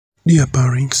Dear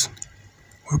parents,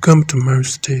 welcome to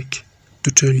Mary's Tech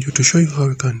to show you how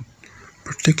you can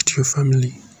protect your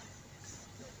family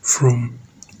from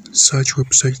such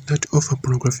websites that offer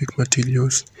pornographic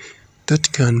materials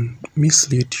that can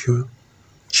mislead your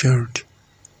child.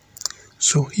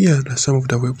 So here are some of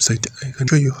the websites. I can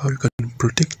show you how you can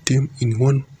protect them in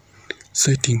one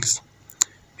settings.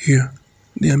 Here,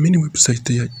 there are many websites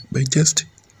there by just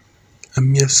a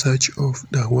mere search of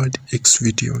the word X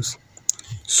videos.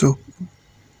 So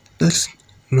that's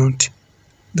not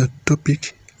the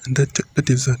topic, and that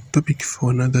is a topic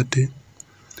for another day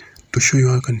to show you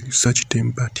how you can search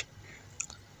them. But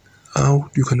how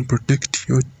you can protect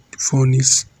your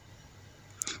phone's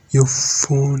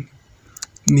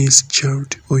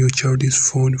child or your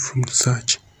child's phone from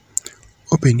search.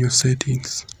 Open your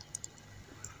settings.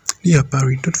 Dear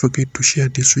parent, don't forget to share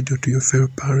this video to your fellow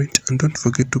parent, and don't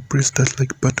forget to press that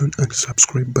like button and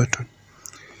subscribe button.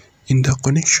 In the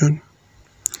connection,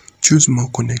 choose more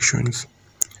connections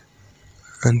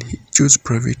and choose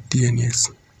private DNS.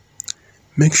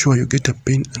 Make sure you get a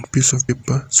pen and piece of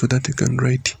paper so that you can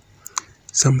write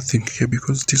something here,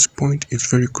 because this point is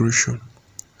very crucial.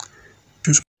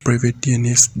 Choose private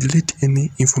DNS. Delete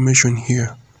any information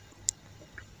here.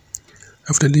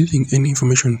 After deleting any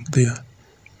information there,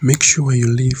 make sure you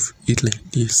leave it like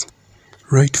this.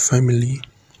 Write family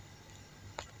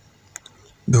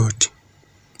dot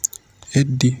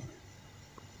edguard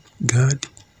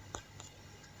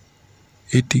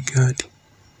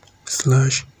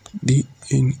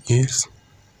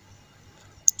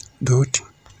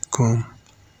 /dns.com.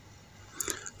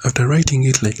 After writing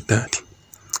it like that,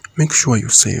 make sure you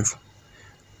save,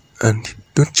 and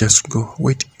don't just go,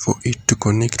 wait for it to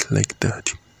connect like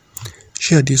that.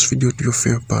 Share this video to your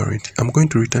fellow parent. I'm going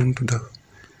to return to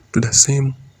the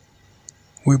same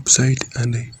website,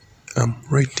 and I'm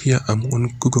right here. I'm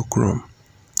on Google Chrome.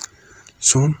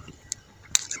 So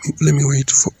let me wait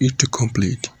for it to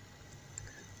complete.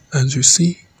 As you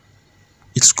see,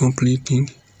 it's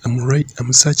completing.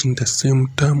 I'm searching the same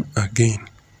term again.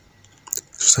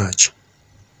 Search.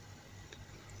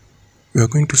 We are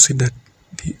going to see that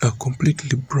they are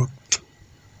completely blocked.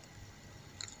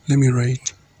 Let me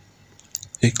write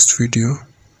X video.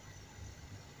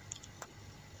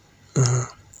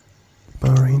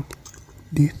 Parent,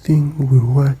 this thing will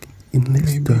work in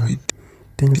less than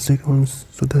 10 seconds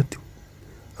so that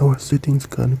our settings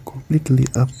can completely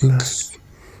apply.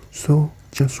 So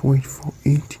just wait for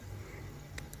it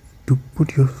to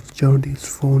put your child's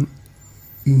phone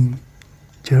in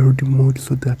child mode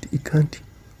so that he can't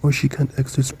or she can't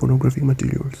access pornographic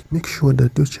materials. Make sure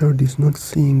that your child is not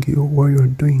seeing you while you're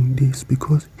doing this,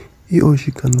 because he or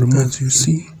she can remove. As you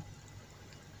see,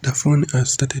 the phone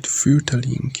has started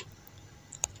filtering.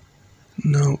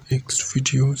 Now X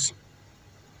videos.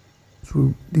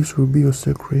 So this will be your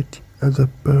secret as a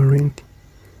parent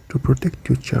to protect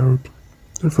your child.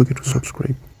 Don't forget to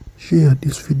subscribe. Share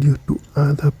this video to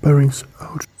other parents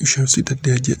out. You shall see that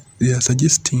they are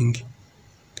suggesting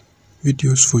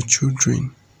videos for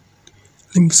children.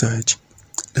 Let me search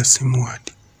the same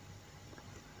word,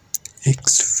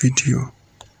 X video.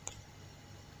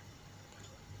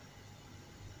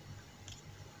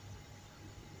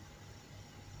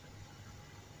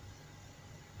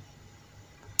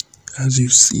 As you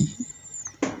see,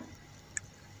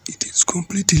 it is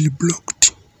completely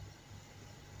blocked.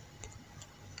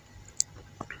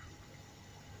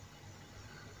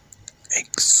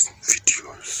 X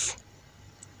videos.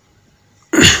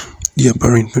 Dear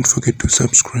parent, don't forget to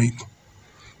subscribe,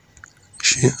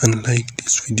 share and like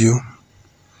this video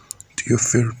to your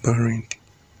fellow parent.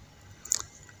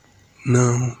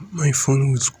 Now my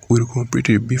phone will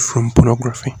completely be from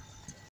pornography.